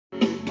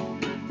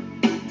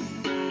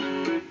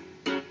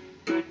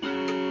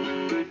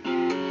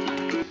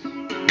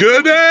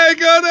Good day,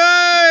 good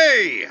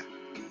day!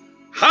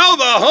 How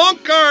the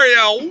hunk are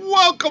ya?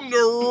 Welcome to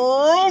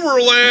Rover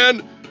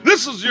Land.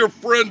 This is your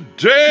friend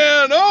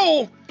Dan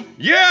O.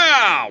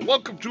 Yeah,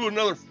 welcome to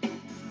another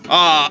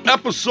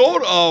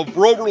episode of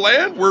Rover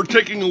Land. We're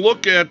taking a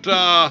look at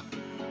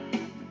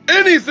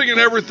anything and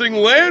everything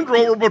Land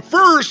Rover, but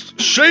first,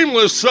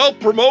 shameless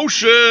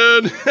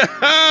self-promotion.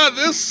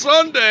 This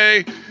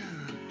Sunday,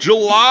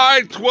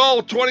 July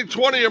 12,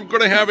 2020, I'm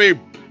going to have a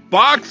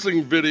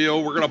boxing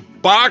video. We're going to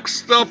box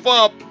stuff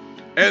up,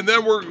 and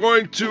then we're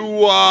going to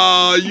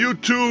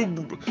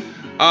YouTube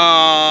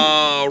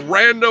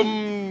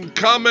random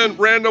comment,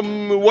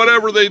 random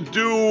whatever they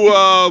do,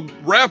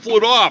 raffle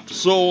it off.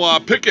 So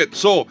pick it.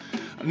 So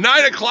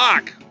 9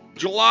 o'clock,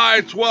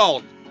 July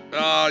 12th.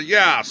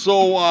 Yeah,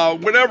 so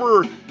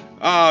whenever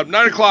 9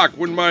 o'clock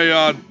when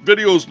my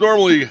videos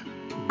normally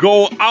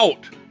go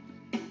out.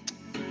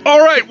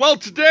 All right, well,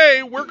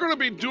 today we're going to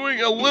be doing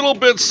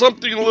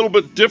something a little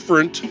bit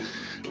different.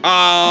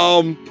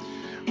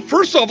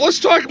 First off, let's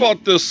talk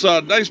about this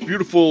nice,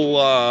 beautiful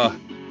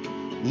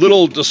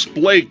little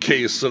display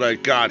case that I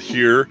got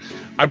here.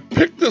 I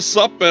picked this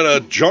up at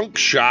a junk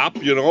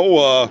shop, you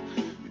know.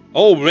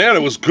 Oh, man,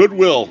 it was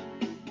Goodwill.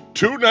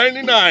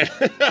 $2.99.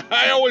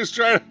 I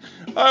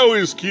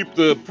always keep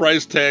the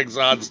price tags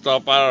on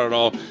stuff. I don't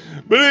know.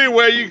 But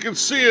anyway, you can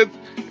see it.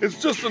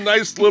 It's just a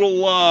nice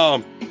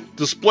little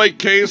display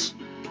case.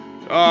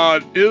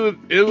 It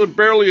is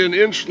barely an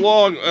inch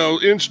long,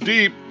 inch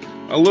deep,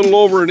 a little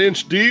over an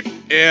inch deep,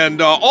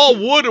 and all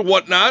wood and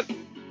whatnot.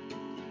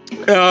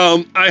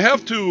 I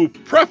have to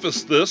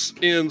preface this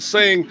in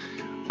saying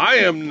I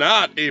am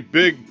not a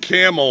big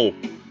camo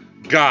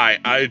guy.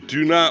 I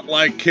do not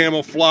like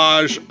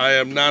camouflage. I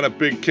am not a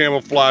big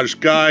camouflage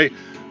guy.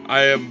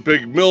 I am a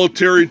big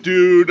military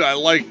dude. I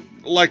like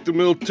the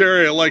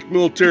military. I like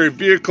military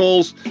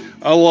vehicles.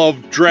 I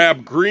love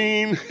drab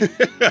green.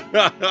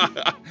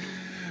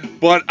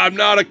 But I'm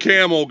not a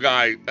camo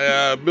guy,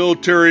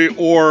 military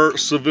or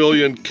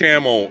civilian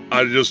camo.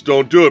 I just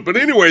don't do it. But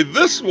anyway,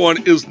 this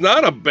one is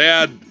not a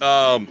bad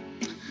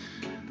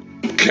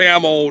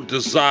camo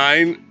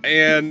design.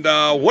 And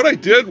what I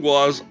did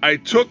was I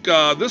took,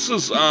 this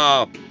is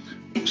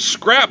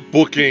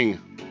scrapbooking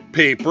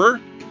paper.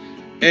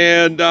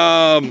 And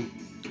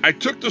I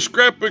took the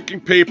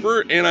scrapbooking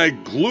paper and I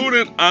glued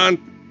it on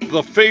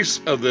the face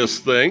of this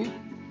thing.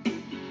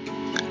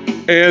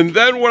 And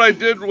then what I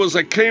did was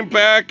I came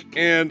back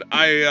and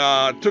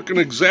I took an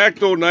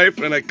X-Acto knife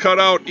and I cut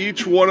out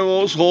each one of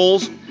those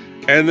holes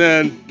and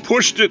then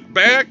pushed it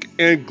back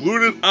and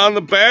glued it on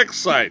the back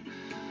side.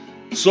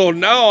 So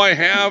now I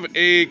have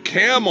a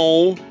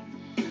camo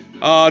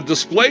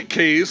display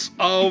case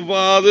of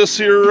this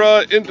here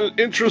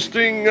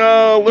interesting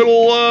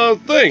little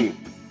thing.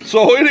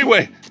 So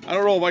anyway, I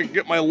don't know if I can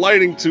get my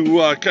lighting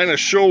to kind of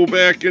show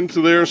back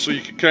into there so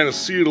you can kind of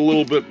see it a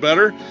little bit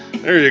better.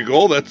 There you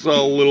go, that's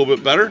a little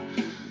bit better.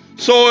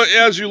 So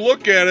as you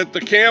look at it,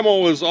 the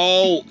camo is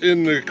all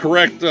in the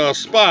correct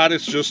spot.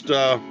 It's just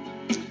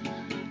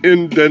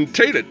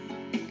indentated.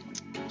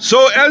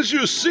 So as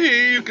you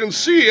can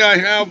see I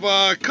have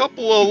a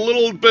couple of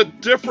little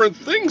bit different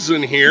things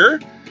in here.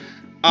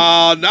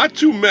 Not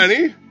too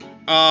many.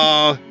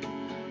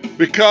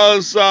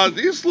 Because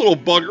these little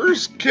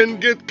buggers can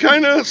get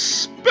kind of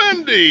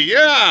spendy,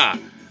 yeah.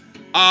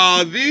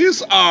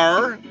 These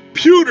are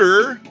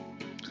PEWTER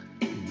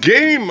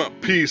game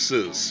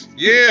pieces,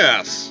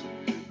 yes.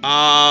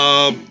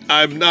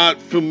 I'm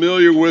not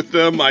familiar with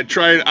them. I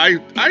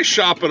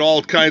shop at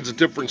all kinds of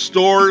different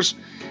stores,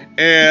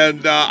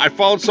 and I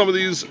found some of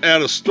these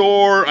at a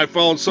store. I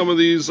found some of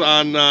these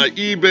on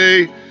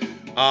eBay,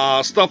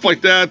 stuff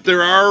like that.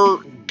 There are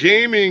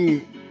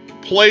gaming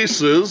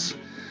places.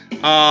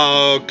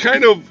 They're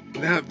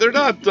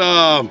not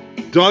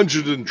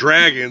Dungeons and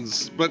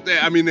Dragons, but they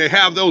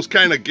have those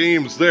kind of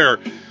games there.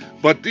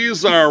 But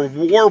these are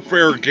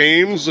warfare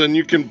games, and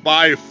you can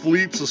buy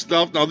fleets of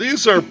stuff. Now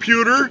these are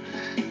PEWTER.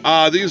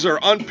 These are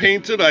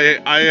unpainted.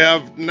 I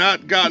have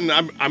not gotten.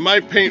 I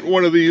might paint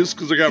one of these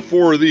because I got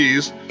 4 of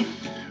these.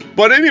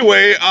 But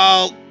anyway,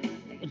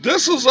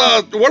 this is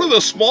one of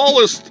the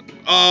smallest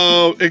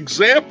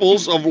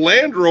examples of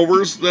Land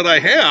Rovers that I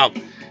have.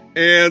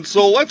 And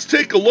so let's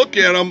take a look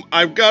at them.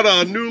 I've got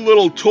a new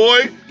little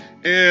toy,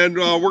 and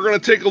we're going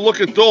to take a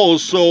look at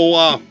those.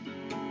 So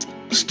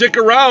stick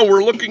around.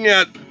 We're looking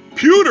at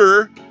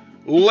PEWTER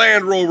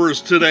Land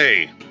Rovers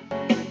today.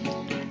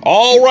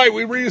 All right,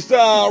 we arranged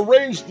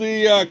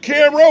the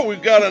camera.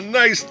 We've got a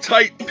nice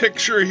tight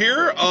picture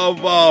here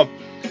of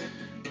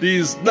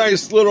these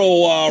nice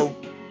little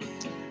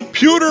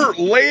PEWTER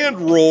Land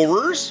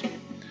Rovers.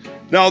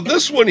 Now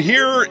this one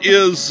here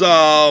is...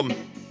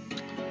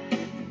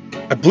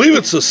 I believe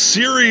it's a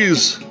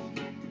Series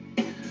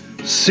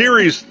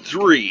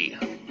 3.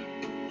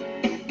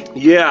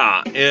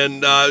 Yeah,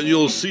 and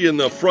you'll see in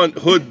the front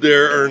hood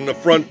there, or in the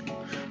front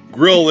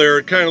grille there,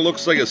 it kind of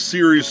looks like a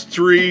Series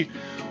 3.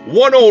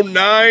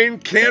 109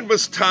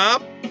 canvas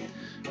top,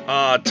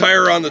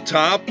 tire on the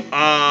top.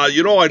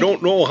 You know, I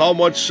don't know how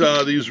much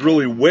these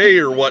really weigh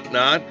or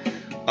whatnot.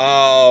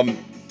 Yeah,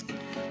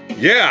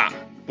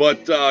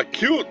 but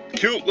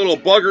cute little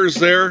buggers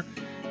there.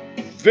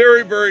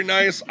 Very, very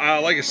nice.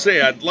 Like I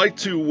say, I'd like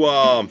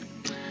to,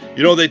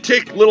 you know, they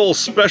take little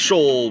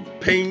special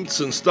paints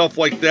and stuff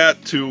like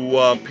that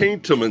to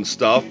paint them and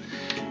stuff.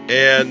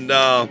 And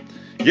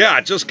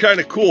yeah, just kind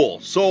of cool.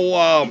 So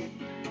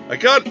I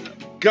got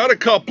a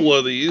couple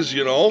of these,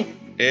 you know,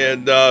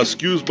 and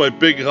excuse my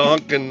big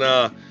honking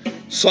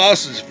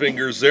sausage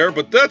fingers there,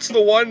 but that's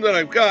the one that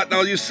I've got. Now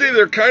you see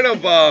they're kind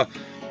of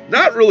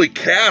not really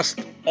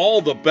cast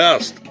all the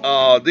best.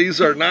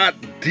 These are not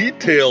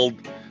detailed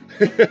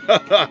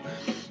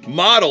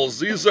models.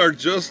 These are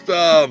just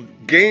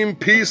game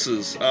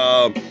pieces.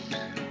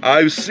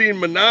 I've seen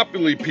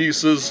Monopoly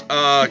pieces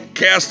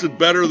casted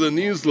better than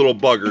these little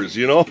buggers,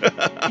 you know.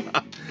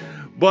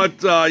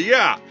 But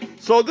yeah,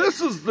 so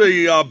this is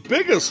the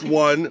biggest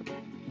one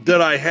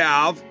that I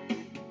have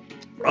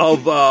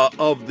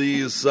of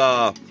these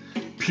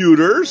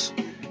pewters,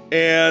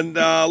 and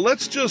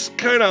let's just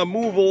kind of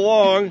move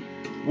along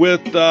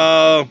with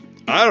I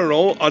don't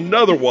know,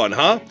 another one,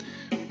 huh?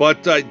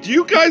 But do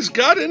you guys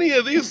got any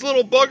of these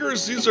little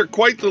buggers? These are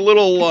quite the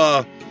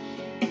little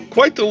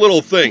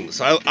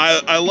things.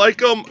 I like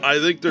them. I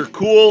think they're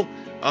cool,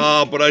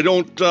 but I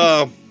don't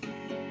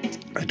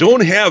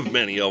have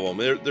many of them.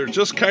 They're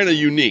just kind of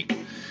unique.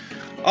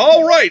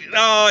 All right,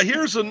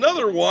 here's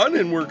another one,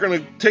 and we're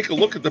going to take a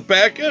look at the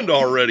back end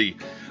already.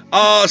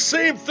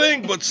 Same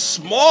thing, but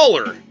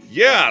smaller.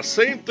 Yeah,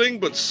 same thing,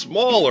 but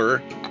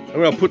smaller. I'm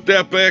going to put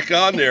that back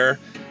on there.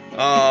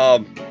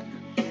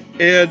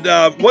 And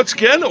once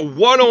again, a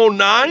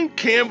 109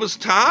 canvas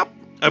top.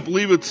 I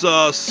believe it's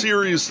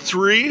Series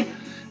 3.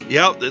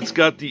 Yep, it's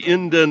got the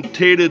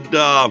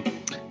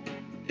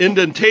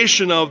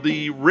indentation of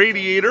the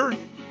radiator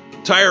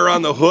tire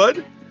on the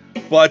hood.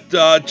 But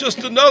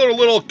just another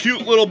little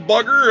cute little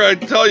bugger. I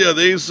tell you,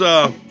 these,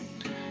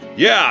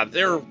 yeah,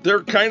 they're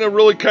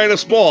really kind of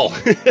small.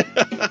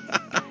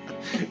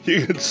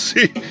 You can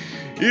see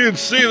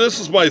this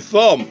is my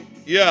thumb.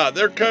 Yeah,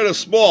 they're kind of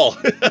small.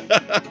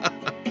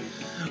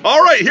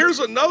 All right, here's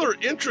another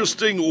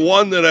interesting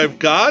one that I've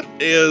got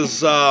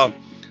is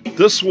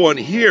this one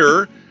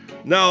here.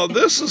 Now,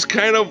 this is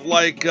kind of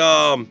like,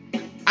 I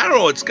don't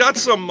know, it's got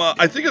some,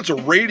 I think it's a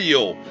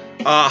radio.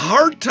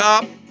 Hard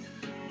top.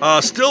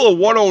 Still a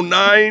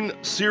 109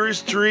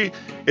 Series 3.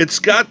 It's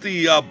got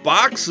the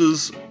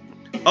boxes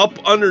up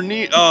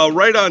underneath,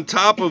 right on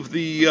top of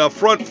the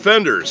front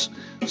fenders.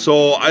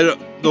 So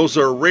those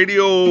are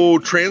radio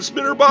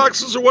transmitter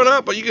boxes or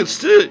whatnot. But you can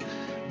still,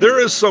 there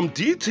is some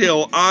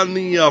detail on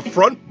the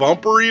front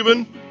bumper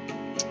even.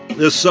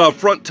 This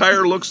front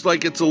tire looks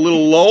like it's a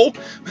little low.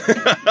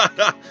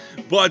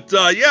 But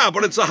yeah,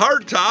 but it's a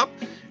hard top.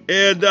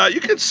 And you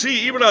can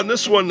see even on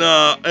this one,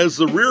 as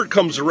the rear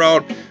comes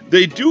around,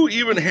 they do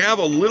even have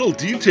a little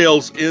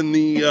details in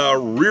the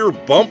rear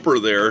bumper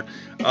there.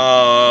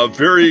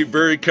 Very,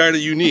 very kind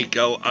of unique.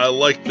 I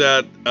like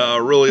that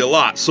really a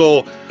lot.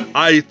 So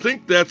I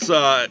think that's,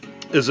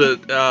 is it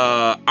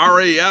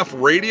RAF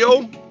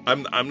radio?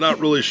 I'm not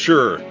really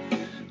sure.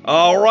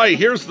 All right,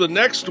 here's the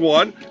next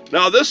one.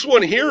 Now this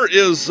one here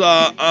is,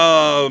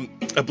 I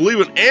believe,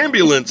 an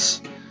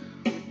ambulance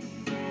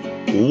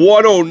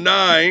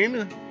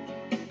 109.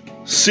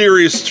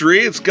 Series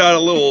 3. It's got a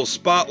little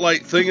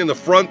spotlight thing in the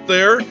front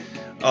there.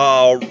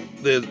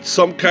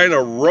 Some kind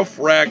of roof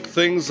rack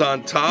things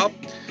on top.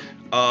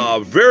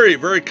 Very,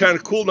 very kind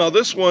of cool. Now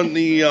this one,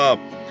 the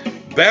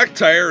back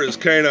tire is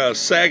kind of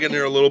sagging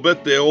there a little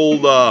bit. The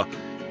old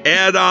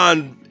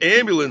add-on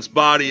ambulance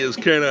body is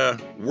kind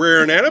of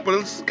wearing at it, but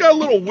it's got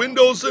little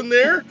windows in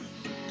there.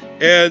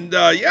 And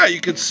yeah, you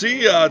can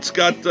see it's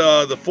got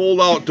the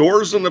fold-out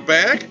doors in the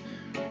back.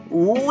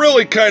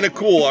 Really kind of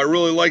cool. I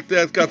really like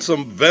that. It's got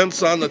some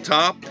vents on the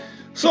top.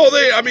 So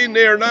they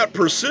are not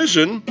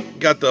precision.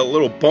 Got the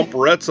little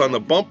bumperettes on the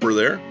bumper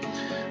there.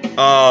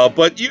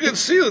 But you can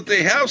see that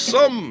they have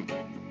some,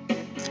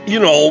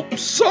 you know,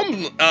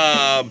 some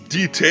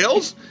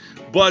details,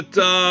 but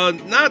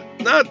not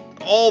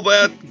all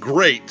that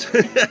great.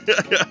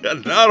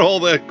 Not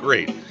all that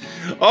great.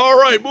 All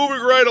right,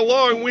 moving right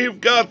along, we've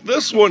got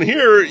this one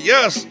here.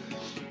 Yes,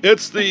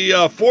 it's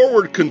the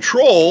forward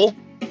control.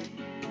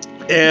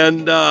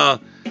 And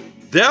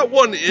that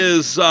one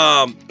is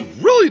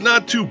really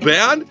not too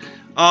bad.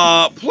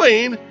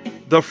 Plain.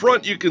 The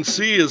front you can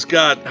see has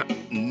got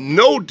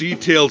no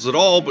details at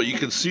all, but you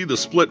can see the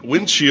split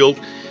windshield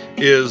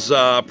is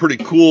pretty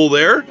cool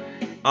there.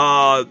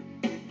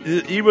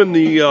 Even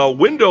the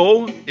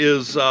window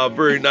is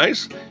very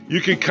nice. You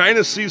can kind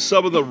of see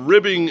some of the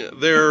ribbing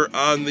there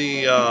on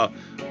the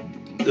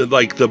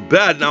like the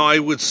bed. Now I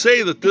would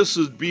say that this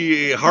would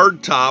be a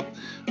hard top.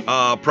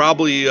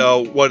 Probably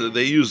what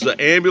they use, the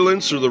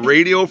ambulance or the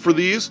radio for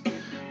these,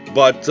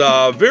 but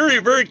very,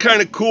 very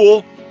kind of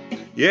cool.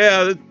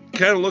 Yeah, it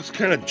kind of looks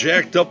kind of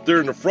jacked up there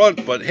in the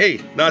front, but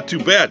hey, not too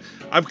bad.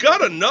 I've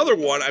got another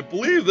one. I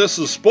believe this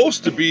is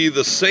supposed to be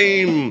the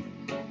same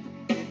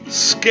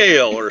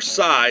scale or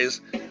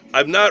size.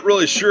 I'm not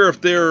really sure if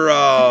they're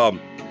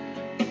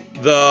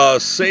the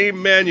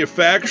same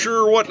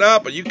manufacturer or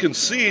whatnot, but you can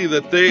see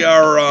that they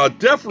are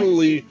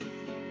definitely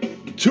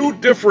two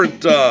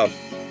different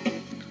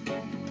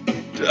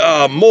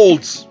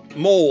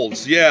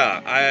molds.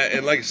 Yeah,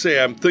 and like I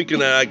say, I'm thinking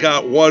that I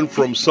got one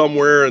from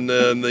somewhere and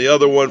then the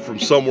other one from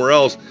somewhere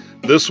else.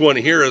 This one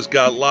here has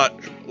got a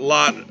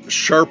lot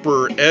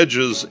sharper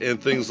edges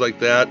and things like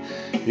that.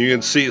 You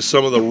can see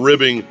some of the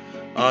ribbing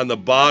on the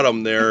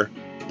bottom there,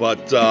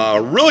 but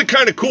really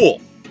kind of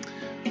cool.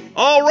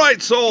 All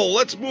right, so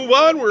let's move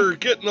on. We're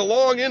getting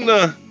along in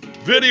the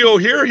video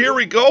here. Here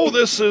we go.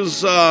 This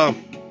is, what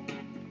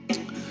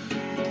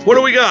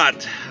do we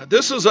got?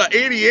 This is a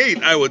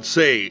 88, I would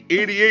say.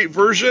 88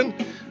 version.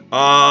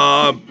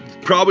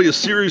 Probably a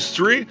Series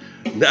 3.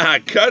 Nah,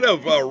 kind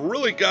of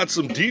really got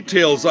some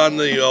details on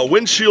the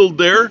windshield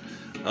there.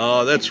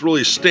 That's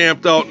really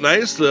stamped out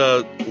nice.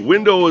 The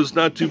window is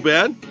not too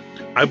bad.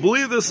 I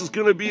believe this is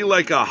going to be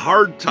like a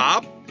hard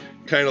top.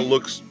 Kind of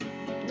looks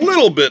a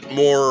little bit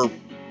more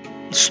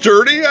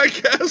sturdy, I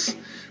guess.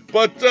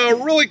 But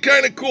really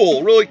kind of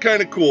cool. Really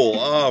kind of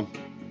cool.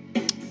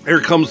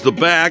 Here comes the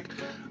back.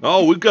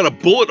 Oh, we've got a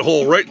bullet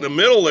hole right in the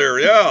middle there.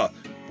 Yeah.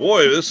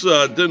 Boy, this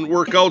didn't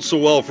work out so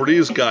well for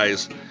these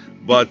guys.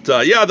 But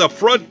yeah, the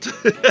front,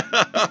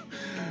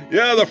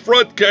 yeah, the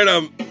front kind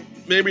of,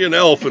 maybe an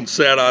elephant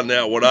sat on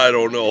that one, I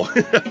don't know.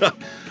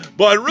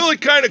 But really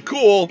kind of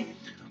cool.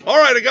 All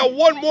right, I got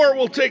one more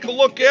we'll take a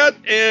look at,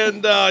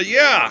 and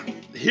yeah,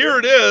 here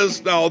it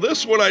is. Now,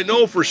 this one I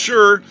know for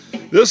sure.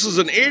 This is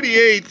an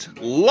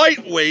 88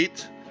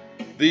 lightweight,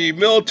 the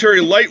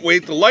military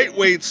lightweight. The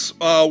lightweights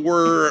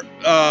were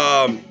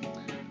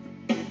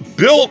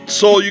built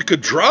so you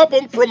could drop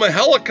them from a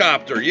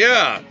helicopter,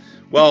 yeah.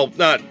 Well,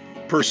 not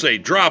per se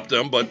dropped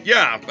them, but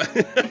yeah,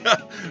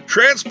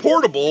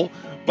 transportable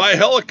by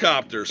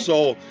helicopter.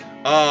 So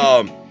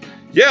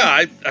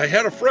yeah, I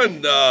had a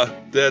friend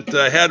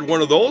that had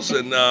one of those,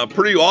 and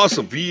pretty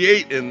awesome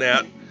V8 in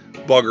that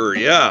bugger,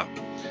 yeah.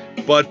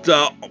 But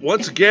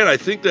once again, I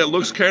think that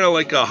looks kind of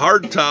like a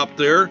hard top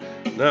there.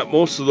 Not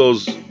most of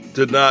those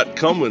did not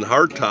come in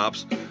hard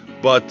tops,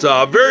 but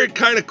very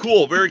kind of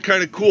cool, very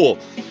kind of cool.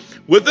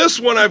 With this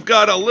one, I've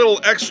got a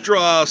little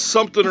extra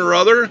something or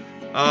other.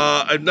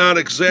 I'm not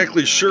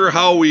exactly sure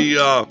how we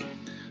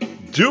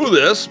do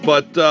this,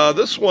 but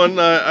this one,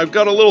 I've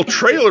got a little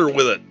trailer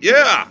with it.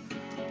 Yeah,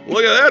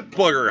 look at that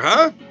bugger,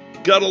 huh?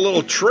 Got a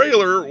little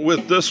trailer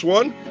with this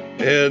one,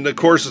 and of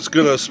course it's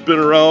going to spin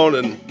around,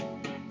 and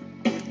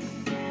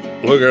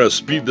we're going to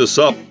speed this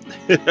up.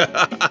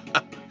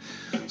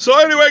 So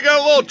anyway, I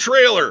got a little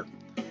trailer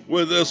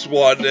with this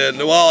one, and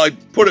well, I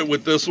put it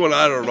with this one,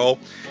 I don't know.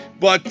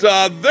 But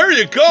there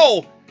you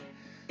go.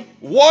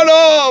 What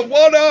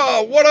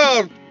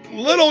a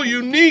little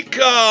unique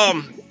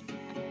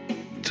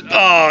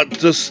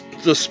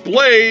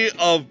display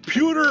of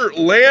PEWTER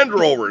Land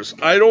Rovers.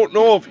 I don't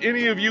know if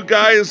any of you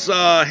guys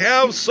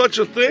have such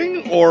a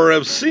thing or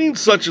have seen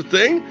such a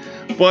thing,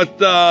 but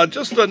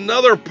just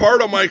another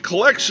part of my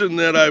collection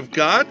that I've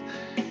got.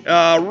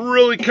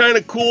 Really kind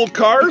of cool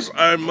cars.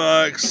 I'm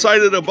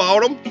excited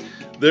about them.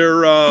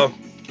 They're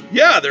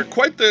yeah, they're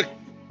quite the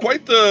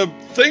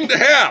thing to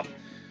have.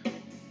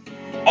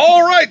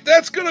 All right,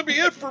 that's going to be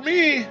it for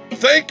me.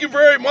 Thank you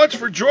very much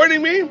for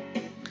joining me.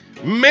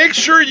 Make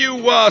sure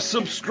you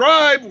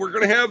subscribe. We're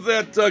going to have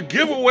that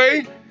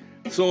giveaway.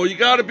 So you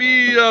got to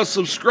be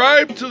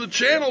subscribed to the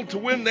channel to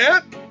win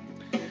that.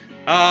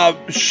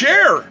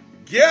 Share.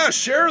 Yeah,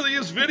 share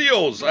these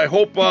videos. I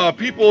hope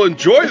people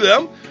enjoy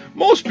them.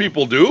 Most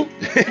people do.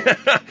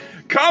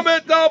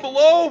 Comment down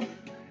below.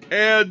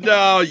 And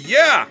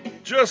yeah,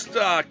 just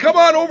come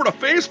on over to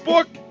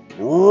Facebook,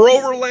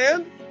 Rover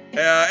Land.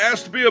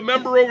 Ask to be a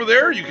member over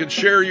there. You can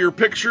share your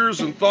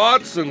pictures and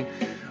thoughts and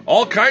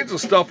all kinds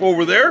of stuff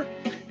over there.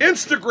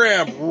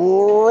 Instagram,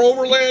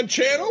 Rover Land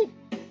channel.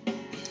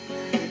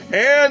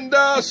 And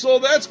so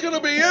that's going to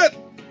be it.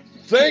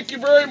 Thank you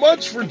very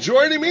much for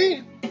joining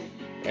me.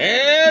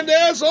 And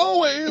as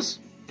always,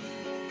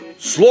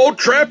 slow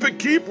traffic,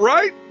 keep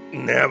right,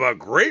 and have a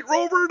great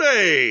Rover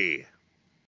day.